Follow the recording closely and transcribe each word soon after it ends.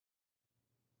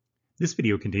This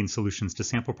video contains solutions to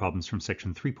sample problems from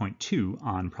section 3.2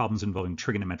 on problems involving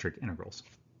trigonometric integrals.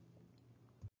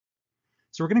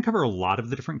 So we're going to cover a lot of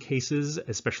the different cases,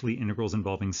 especially integrals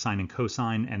involving sine and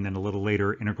cosine, and then a little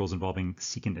later integrals involving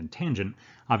secant and tangent.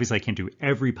 Obviously, I can't do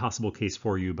every possible case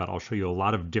for you, but I'll show you a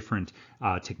lot of different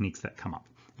techniques that come up.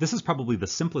 This is probably the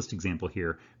simplest example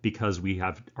here because we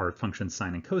have our functions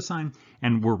sine and cosine,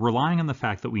 and we're relying on the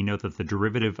fact that we know that the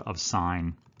derivative of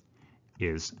sine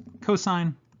is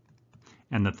cosine,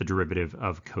 and that the derivative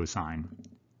of cosine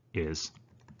is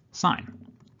sine.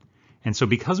 And so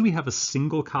because we have a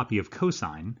single copy of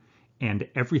cosine and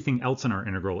everything else in our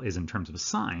integral is in terms of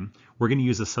sine, we're going to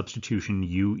use a substitution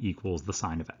u equals the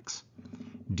sine of x.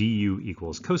 du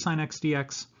equals cosine x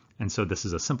dx, and so this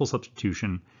is a simple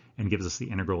substitution and gives us the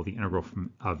integral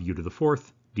of u to the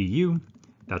fourth du.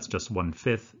 That's just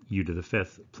 1/5 u to the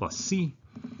fifth plus c,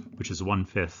 which is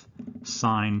 1/5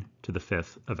 sine to the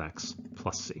fifth of x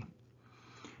plus c.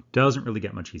 Doesn't really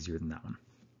get much easier than that one.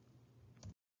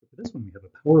 For this one, we have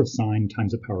a power of sine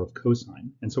times a power of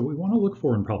cosine. And so what we want to look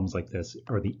for in problems like this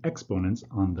are the exponents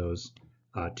on those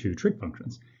two trig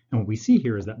functions. And what we see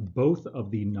here is that both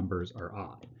of the numbers are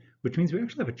odd, which means we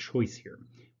actually have a choice here.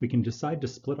 We can decide to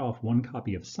split off one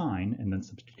copy of sine and then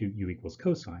substitute u equals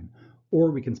cosine,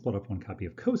 or we can split off one copy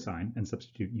of cosine and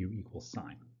substitute u equals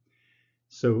sine.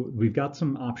 So we've got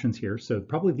some options here. So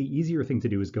probably the easier thing to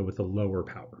do is go with the lower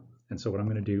power. And so what I'm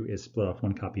going to do is split off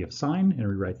one copy of sine and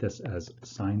rewrite this as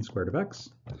sine squared of x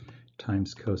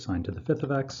times cosine to the fifth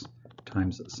of x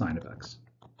times sine of x.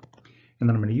 And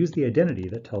then I'm going to use the identity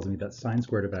that tells me that sine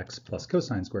squared of x plus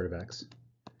cosine squared of x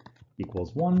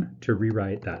equals 1 to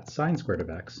rewrite that sine squared of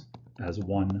x as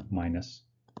 1 minus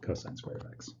cosine squared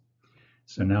of x.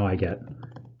 So now I get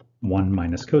 1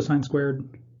 minus cosine squared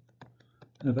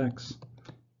of x,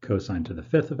 cosine to the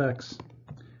fifth of x,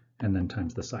 and then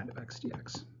times the sine of x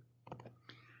dx.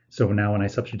 So now when I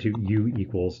substitute u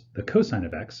equals the cosine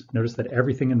of x, notice that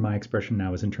everything in my expression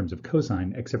now is in terms of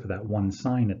cosine except for that one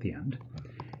sine at the end.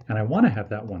 And I want to have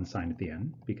that one sine at the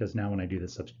end because now when I do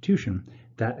this substitution,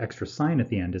 that extra sine at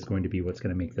the end is going to be what's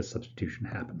going to make this substitution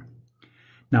happen.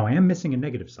 Now I am missing a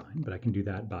negative sign, but I can do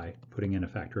that by putting in a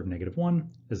factor of -1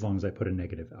 as long as I put a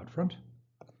negative out front.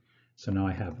 So now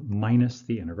I have minus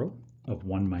the integral of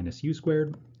 1 minus u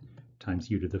squared times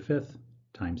u to the fifth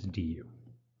times du.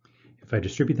 If I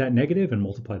distribute that negative and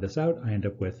multiply this out, I end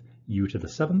up with u to the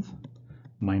seventh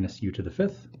minus u to the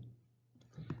fifth.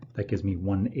 That gives me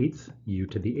 1/8 u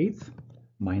to the eighth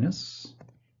minus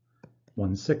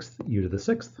 1/6 u to the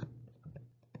sixth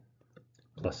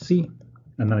plus c.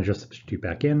 And then I just substitute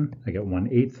back in. I get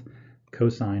 1/8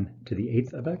 cosine to the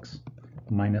eighth of x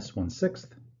minus 1/6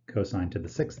 cosine to the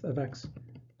sixth of x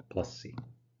plus c.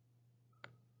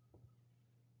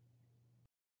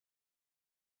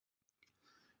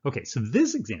 Okay, so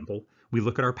this example, we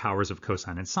look at our powers of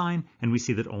cosine and sine, and we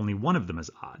see that only one of them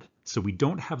is odd. So we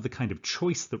don't have the kind of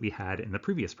choice that we had in the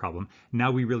previous problem.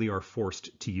 Now we really are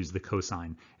forced to use the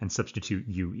cosine and substitute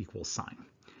u equals sine.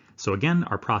 So again,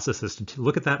 our process is to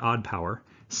look at that odd power,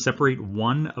 separate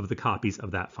one of the copies of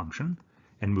that function,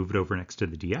 and move it over next to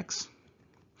the dx,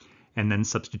 and then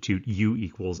substitute u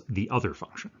equals the other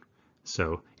function.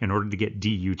 So in order to get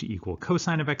du to equal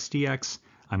cosine of x dx,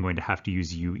 I'm going to have to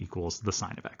use u equals the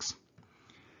sine of x.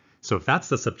 So if that's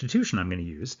the substitution I'm going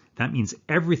to use, that means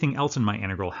everything else in my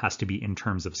integral has to be in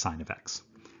terms of sine of x.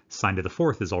 Sine to the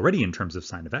fourth is already in terms of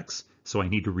sine of x, so I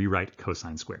need to rewrite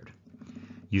cosine squared.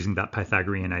 Using that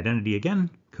Pythagorean identity again,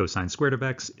 cosine squared of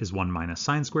x is 1 minus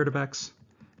sine squared of x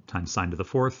times sine to the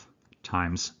fourth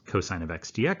times cosine of x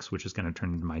dx, which is going to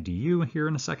turn into my du here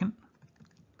in a second.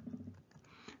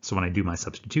 So when I do my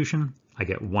substitution, I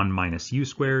get 1 minus u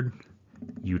squared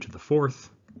u to the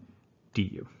fourth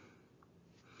du.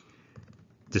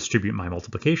 Distribute my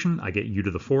multiplication, I get u to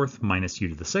the fourth minus u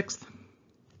to the sixth.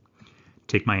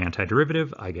 Take my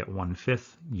antiderivative, I get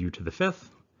 1/5 u to the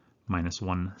fifth minus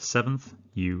 1/7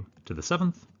 u to the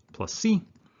seventh plus c.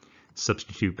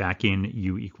 Substitute back in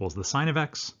u equals the sine of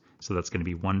x, so that's going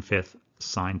to be 1/5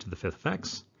 sine to the fifth of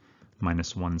x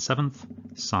minus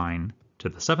 1/7 sine to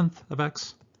the seventh of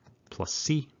x plus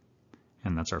c,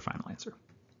 and that's our final answer.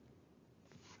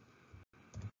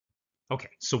 Okay,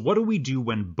 so what do we do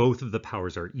when both of the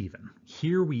powers are even?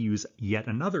 Here we use yet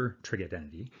another trig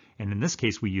identity, and in this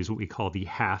case we use what we call the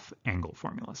half angle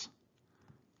formulas.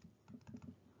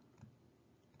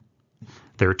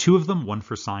 There are two of them, one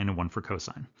for sine and one for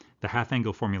cosine. The half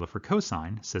angle formula for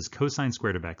cosine says cosine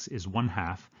squared of x is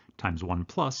 1/2 times 1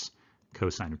 plus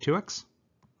cosine of 2x.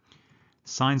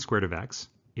 Sine squared of x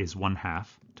is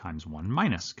 1/2 times 1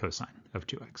 minus cosine of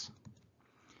 2x.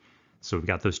 So we've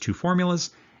got those two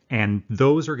formulas, And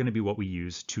those are going to be what we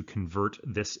use to convert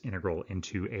this integral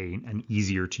into an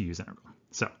easier to use integral.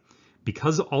 So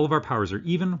because all of our powers are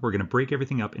even, we're going to break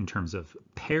everything up in terms of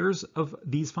pairs of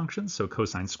these functions. So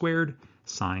cosine squared,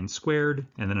 sine squared,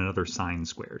 and then another sine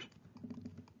squared.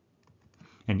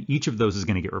 And each of those is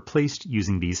going to get replaced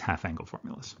using these half angle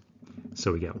formulas.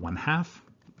 So we get 1/2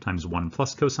 times 1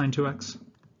 plus cosine 2x,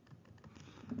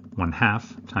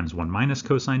 1/2 times 1 minus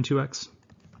cosine 2x,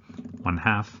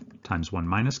 1/2 times 1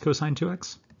 minus cosine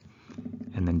 2x,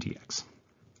 and then dx.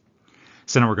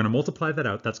 So now we're going to multiply that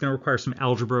out. That's going to require some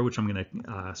algebra, which I'm going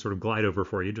to sort of glide over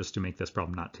for you just to make this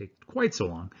problem not take quite so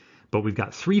long. But we've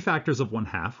got 3 factors of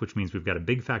 1/2, which means we've got a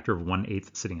big factor of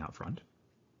 1/8 sitting out front.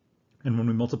 And when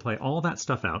we multiply all that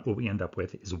stuff out, what we end up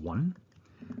with is 1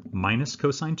 minus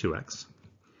cosine 2x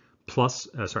plus,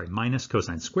 minus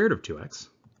cosine squared of 2x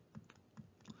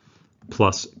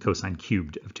plus cosine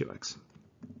cubed of 2x.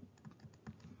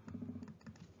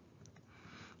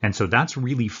 And so that's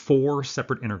really 4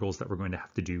 separate integrals that we're going to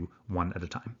have to do one at a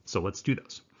time. So let's do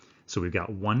those. So we've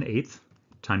got 1/8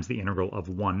 times the integral of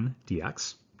 1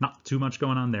 dx. Not too much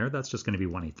going on there. That's just going to be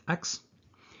 1/8 x.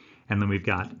 And then we've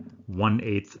got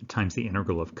 1/8 times the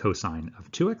integral of cosine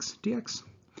of 2x dx.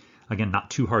 Again, not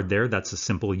too hard there. That's a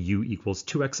simple u equals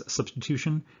 2x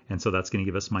substitution. And so that's going to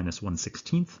give us minus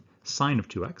 1/16 sine of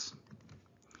 2x.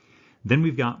 Then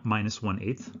we've got minus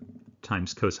 1/8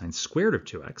 times cosine squared of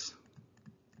 2x.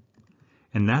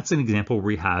 And that's an example where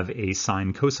we have a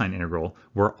sine-cosine integral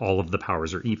where all of the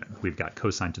powers are even. We've got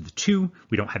cosine to the 2.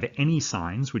 We don't have any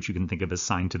sines, which you can think of as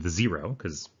sine to the 0,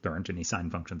 because there aren't any sine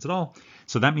functions at all.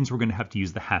 So that means we're going to have to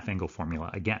use the half-angle formula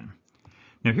again.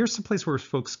 Now here's the place where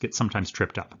folks get sometimes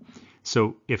tripped up.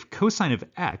 So if cosine of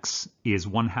x is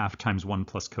 1/2 times 1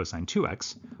 plus cosine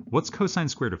 2x, what's cosine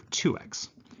squared of 2x?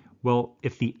 Well,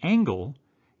 if the angle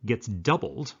gets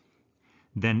doubled,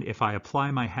 then if I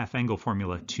apply my half angle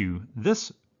formula to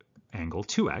this angle,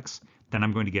 2x, then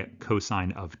I'm going to get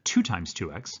cosine of 2 times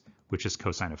 2x, which is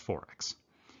cosine of 4x.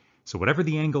 So whatever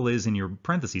the angle is in your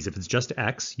parentheses, if it's just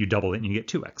x, you double it and you get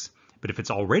 2x. But if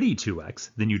it's already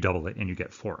 2x, then you double it and you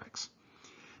get 4x.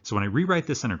 So when I rewrite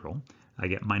this integral, I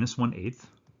get minus 1/8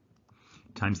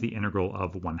 times the integral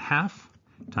of 1/2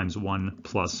 times 1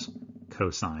 plus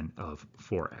cosine of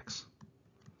 4x.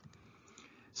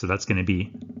 So that's going to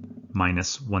be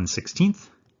minus 1/16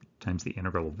 times the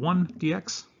integral of 1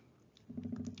 dx,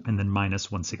 and then minus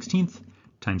 1/16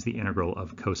 times the integral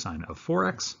of cosine of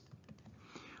 4x.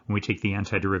 When we take the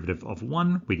antiderivative of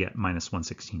 1, we get minus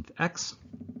 1/16 x.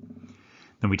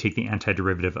 Then we take the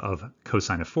antiderivative of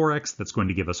cosine of 4x. That's going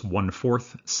to give us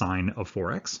 1/4 sine of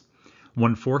 4x.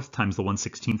 1/4 times the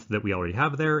 1/16 that we already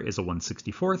have there is a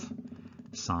 1/64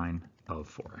 sine of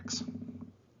 4x.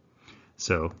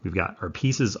 So we've got our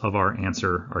pieces of our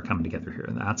answer are coming together here.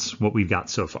 And that's what we've got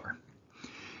so far.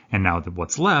 And now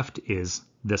what's left is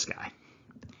this guy.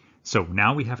 So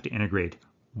now we have to integrate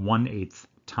 1/8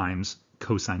 times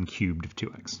cosine cubed of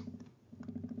 2x.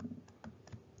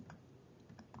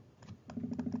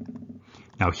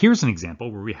 Now here's an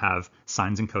example where we have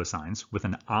sines and cosines with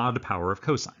an odd power of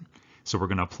cosine. So we're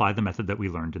going to apply the method that we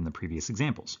learned in the previous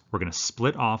examples. We're going to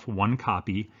split off one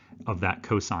copy of that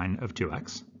cosine of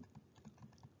 2x.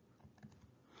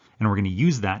 And we're going to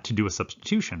use that to do a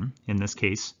substitution. In this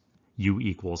case, u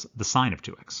equals the sine of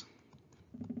 2x.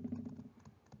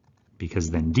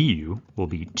 Because then du will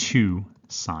be 2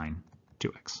 sine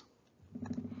 2x.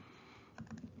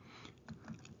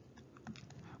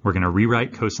 We're going to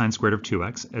rewrite cosine squared of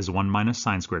 2x as 1 minus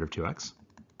sine squared of 2x.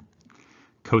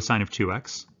 Cosine of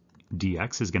 2x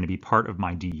dx is going to be part of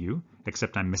my du,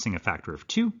 except I'm missing a factor of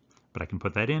 2, but I can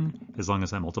put that in as long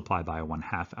as I multiply by a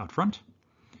 1/2 out front.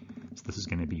 So this is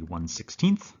going to be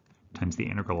 1/16 times the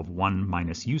integral of 1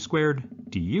 minus u squared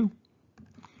du.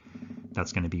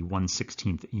 That's going to be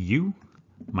 1/16 u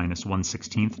minus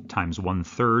 1/16 times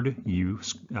 1/3 u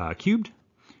cubed.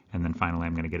 And then finally,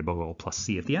 I'm going to get a big old plus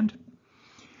c at the end.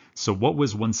 So what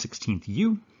was 1/16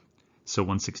 u? So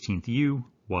 1/16 u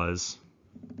was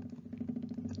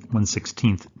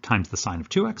 1/16 times the sine of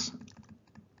 2x.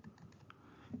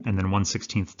 And then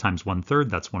 1/16 times 1/3,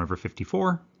 that's 1 over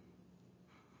 54.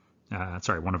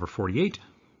 1 over 48.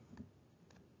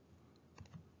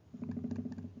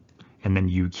 And then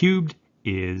u cubed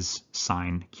is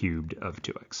sine cubed of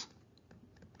 2x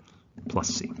plus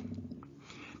c.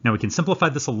 Now we can simplify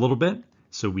this a little bit,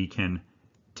 so we can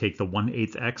take the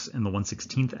 1/8 x and the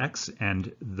 1/16 x,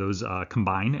 and those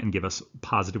combine and give us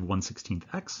positive 1/16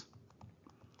 x.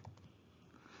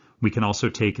 We can also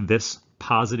take this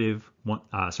negative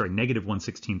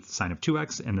 1/16 sine of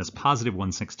 2x and this positive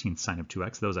 1/16 sine of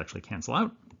 2x. Those actually cancel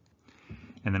out.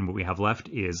 And then what we have left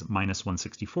is minus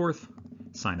 1/64th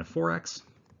sine of 4x.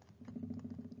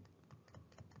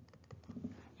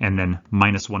 And then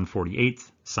minus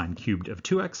 1/48th sine cubed of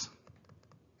 2x.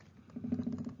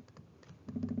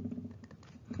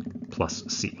 Plus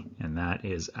c. And that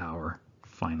is our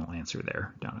final answer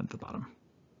there down at the bottom.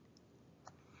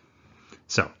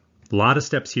 So a lot of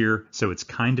steps here. So it's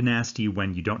kind of nasty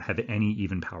when you don't have any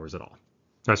even powers at all.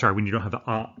 Oh, sorry, when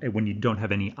you don't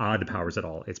have any odd powers at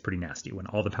all, it's pretty nasty. When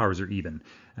all the powers are even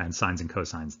and sines and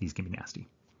cosines, these can be nasty.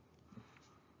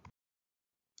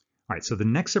 All right, so the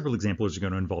next several examples are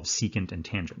going to involve secant and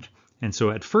tangent. And so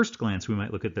at first glance, we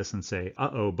might look at this and say,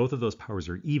 uh-oh, both of those powers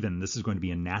are even. This is going to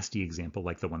be a nasty example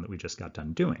like the one that we just got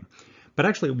done doing. But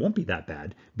actually, it won't be that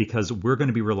bad because we're going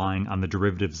to be relying on the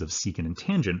derivatives of secant and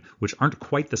tangent, which aren't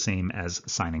quite the same as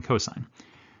sine and cosine.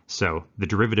 So the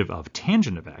derivative of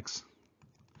tangent of x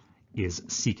is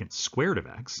secant squared of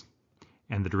x,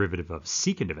 and the derivative of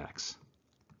secant of x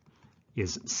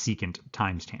is secant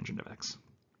times tangent of x.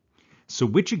 So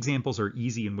which examples are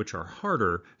easy and which are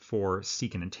harder for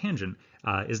secant and tangent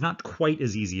is not quite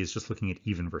as easy as just looking at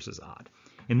even versus odd.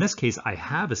 In this case, I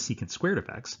have a secant squared of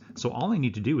x, so all I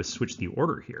need to do is switch the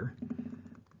order here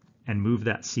and move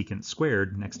that secant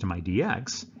squared next to my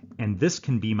dx, and this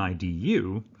can be my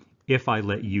du if I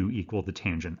let u equal the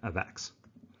tangent of x.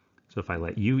 So if I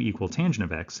let u equal tangent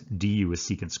of x, du is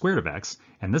secant squared of x,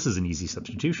 and this is an easy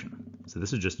substitution. So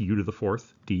this is just u to the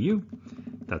 4th du.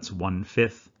 That's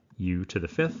 1/5 u to the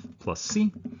 5th plus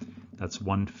c. That's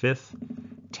 1/5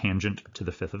 tangent to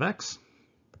the 5th of x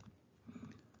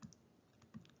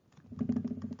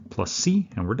plus c,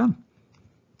 and we're done.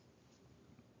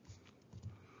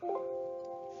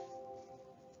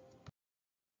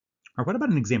 Or what about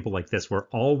an example like this where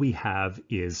all we have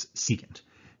is secant?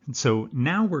 And so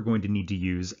now we're going to need to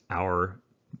use our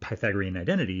Pythagorean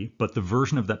identity, but the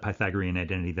version of that Pythagorean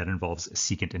identity that involves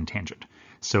secant and tangent.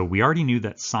 So we already knew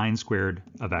that sine squared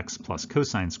of x plus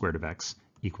cosine squared of x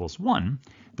equals 1.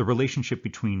 The relationship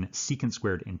between secant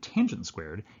squared and tangent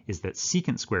squared is that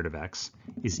secant squared of x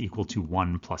is equal to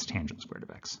 1 plus tangent squared of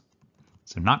x.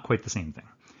 So not quite the same thing.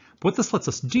 But what this lets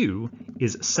us do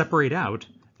is separate out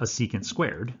a secant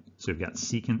squared. So we've got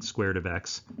secant squared of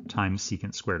x times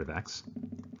secant squared of x.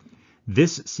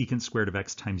 This secant squared of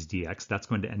x times dx, that's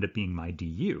going to end up being my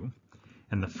du.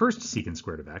 And the first secant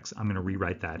squared of x, I'm going to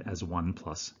rewrite that as 1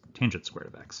 plus tangent squared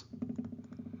of x.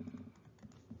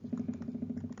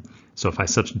 So if I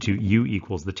substitute u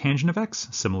equals the tangent of x,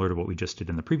 similar to what we just did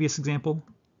in the previous example,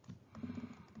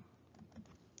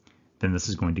 then this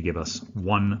is going to give us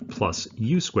 1 plus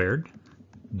u squared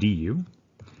du.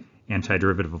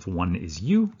 Antiderivative of 1 is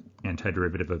u.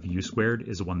 Antiderivative of u squared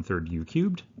is 1/3 u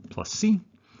cubed plus c.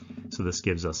 So this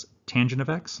gives us tangent of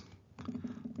x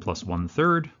plus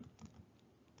 1/3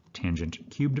 tangent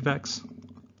cubed of x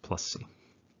plus c.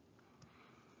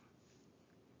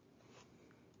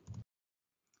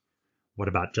 What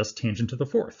about just tangent to the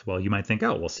 4th? Well, you might think,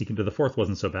 oh, well, secant to the 4th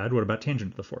wasn't so bad. What about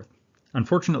tangent to the 4th?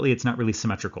 Unfortunately, it's not really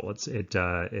symmetrical. It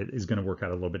is going to work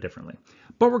out a little bit differently.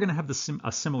 But we're going to have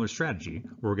a similar strategy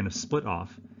where we're going to split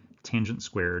off tangent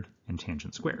squared and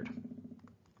tangent squared.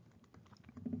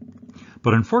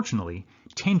 But unfortunately,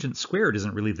 tangent squared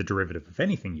isn't really the derivative of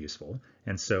anything useful,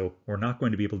 and so we're not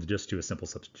going to be able to just do a simple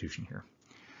substitution here.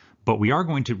 But we are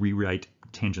going to rewrite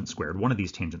tangent squared, one of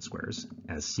these tangent squares,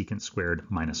 as secant squared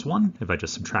minus 1, if I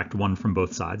just subtract 1 from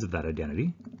both sides of that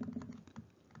identity.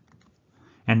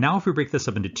 And now if we break this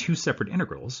up into two separate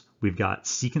integrals, we've got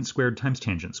secant squared times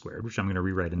tangent squared, which I'm going to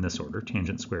rewrite in this order,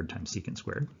 tangent squared times secant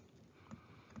squared,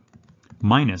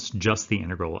 minus just the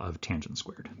integral of tangent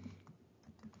squared.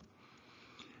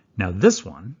 Now this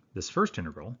one, this first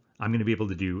integral, I'm going to be able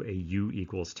to do a u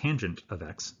equals tangent of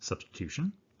x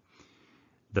substitution.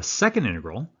 The second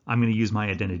integral, I'm going to use my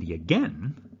identity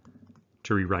again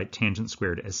to rewrite tangent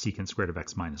squared as secant squared of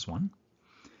x minus 1.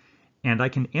 And I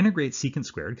can integrate secant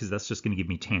squared because that's just going to give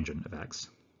me tangent of x.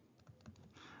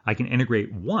 I can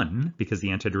integrate 1 because the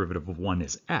antiderivative of 1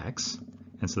 is x.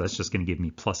 And so that's just going to give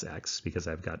me plus x because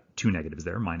I've got two negatives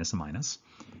there, minus a minus.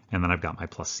 And then I've got my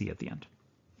plus c at the end.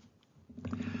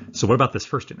 So what about this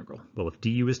first integral? Well, if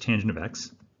du is tangent of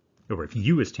x, or if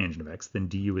u is tangent of x, then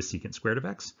du is secant squared of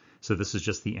x. So this is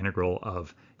just the integral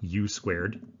of u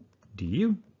squared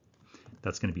du.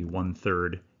 That's going to be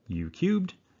 1/3 u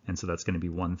cubed. And so that's going to be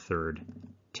 1/3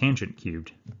 tangent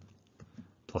cubed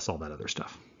plus all that other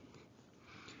stuff.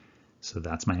 So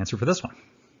that's my answer for this one.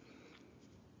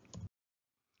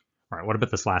 All right, what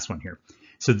about this last one here?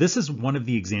 So this is one of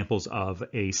the examples of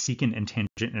a secant and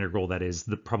tangent integral that is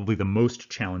probably the most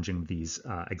challenging of these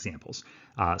examples.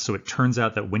 So it turns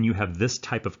out that when you have this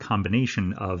type of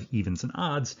combination of evens and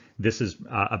odds, this is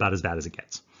about as bad as it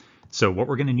gets. So what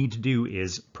we're going to need to do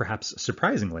is, perhaps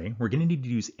surprisingly, we're going to need to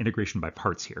use integration by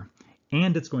parts here.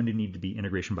 And it's going to need to be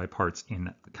integration by parts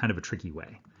in kind of a tricky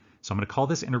way. So I'm going to call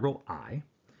this integral I.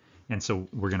 And so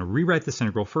we're going to rewrite this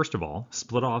integral, first of all,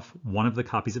 split off one of the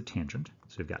copies of tangent.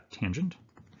 So we've got tangent,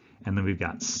 and then we've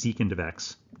got secant of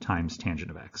x times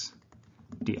tangent of x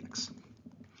dx.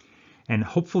 And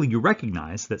hopefully you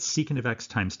recognize that secant of x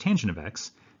times tangent of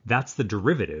x, that's the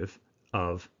derivative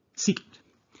of secant.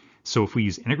 So if we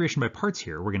use integration by parts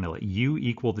here, we're going to let u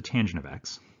equal the tangent of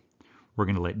x. We're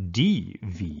going to let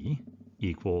dv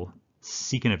equal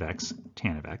secant of x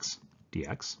tan of x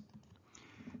dx.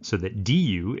 So that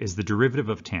du is the derivative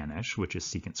of tan-ish, which is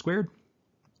secant squared,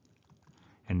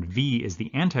 and v is the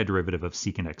antiderivative of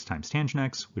secant x times tangent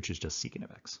x, which is just secant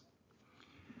of x.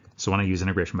 So when I use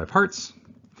integration by parts,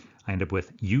 I end up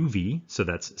with uv, so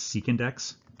that's secant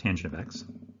x tangent of x,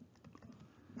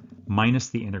 minus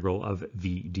the integral of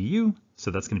v du, so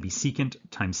that's going to be secant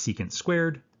times secant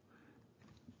squared,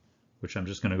 which I'm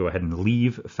just going to go ahead and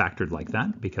leave factored like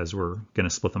that because we're going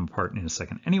to split them apart in a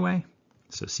second anyway.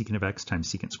 So secant of x times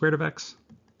secant squared of x.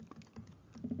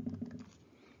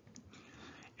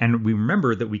 And we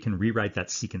remember that we can rewrite that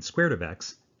secant squared of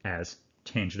x as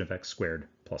tangent of x squared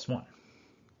plus 1.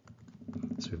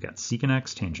 So we've got secant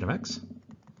x tangent of x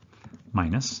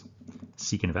minus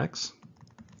secant of x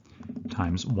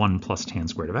times 1 plus tan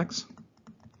squared of x.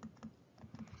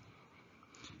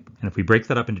 And if we break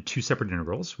that up into two separate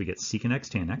integrals, we get secant x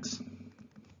tan x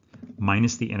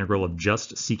minus the integral of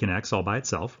just secant x all by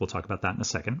itself, we'll talk about that in a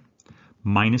second,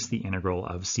 minus the integral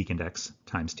of secant x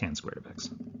times tan squared of x.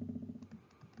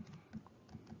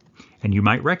 And you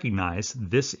might recognize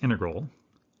this integral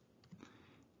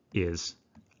is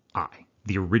I,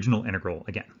 the original integral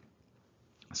again.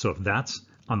 So if that's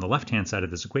on the left-hand side of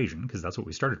this equation, because that's what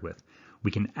we started with, we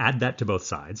can add that to both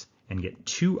sides and get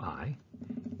 2I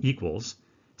equals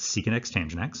secant x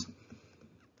tangent x.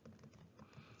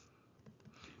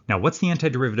 Now, what's the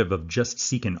antiderivative of just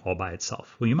secant all by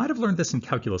itself? Well, you might have learned this in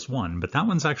Calculus 1, but that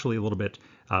one's actually a little bit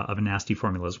of a nasty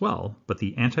formula as well. But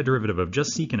the antiderivative of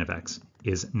just secant of x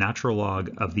is natural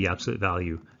log of the absolute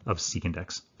value of secant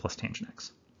x plus tangent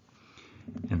x,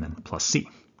 and then plus c.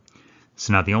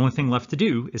 So now the only thing left to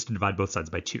do is to divide both sides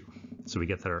by 2. So we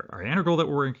get that our integral that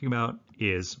we're working about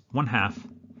is 1/2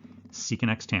 secant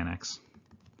x tan x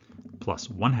plus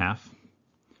minus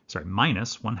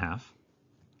 1/2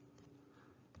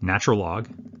 natural log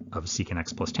of secant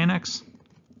x plus tan x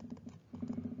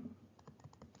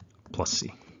plus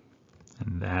c.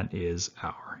 And that is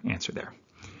our answer there.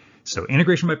 So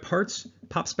integration by parts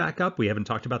pops back up. We haven't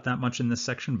talked about that much in this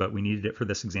section, but we needed it for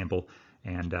this example,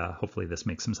 and hopefully this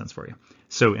makes some sense for you.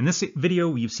 So in this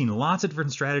video, you've seen lots of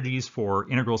different strategies for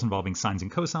integrals involving sines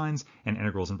and cosines and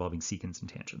integrals involving secants and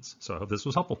tangents. So I hope this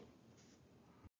was helpful.